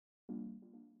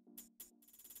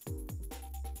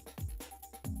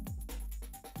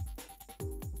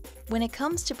When it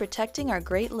comes to protecting our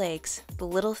Great Lakes, the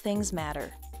little things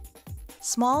matter.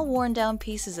 Small worn-down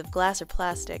pieces of glass or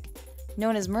plastic,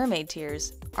 known as mermaid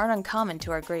tears, aren't uncommon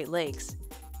to our Great Lakes.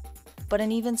 But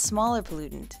an even smaller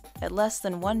pollutant, at less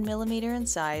than 1 millimeter in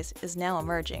size, is now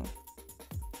emerging.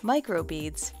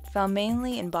 Microbeads, found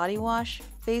mainly in body wash,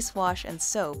 face wash, and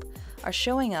soap, are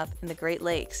showing up in the Great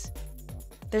Lakes.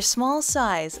 Their small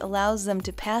size allows them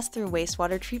to pass through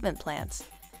wastewater treatment plants.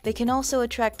 They can also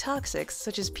attract toxics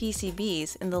such as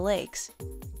PCBs in the lakes.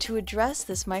 To address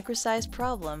this micro-sized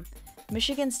problem,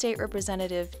 Michigan State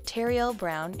Representative Terry L.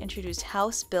 Brown introduced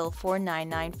House Bill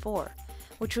 4994,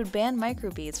 which would ban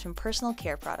microbeads from personal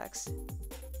care products.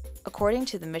 According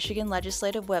to the Michigan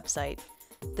Legislative website,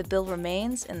 the bill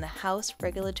remains in the House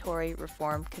Regulatory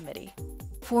Reform Committee.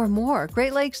 For more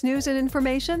Great Lakes news and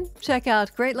information, check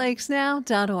out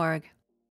greatlakesnow.org.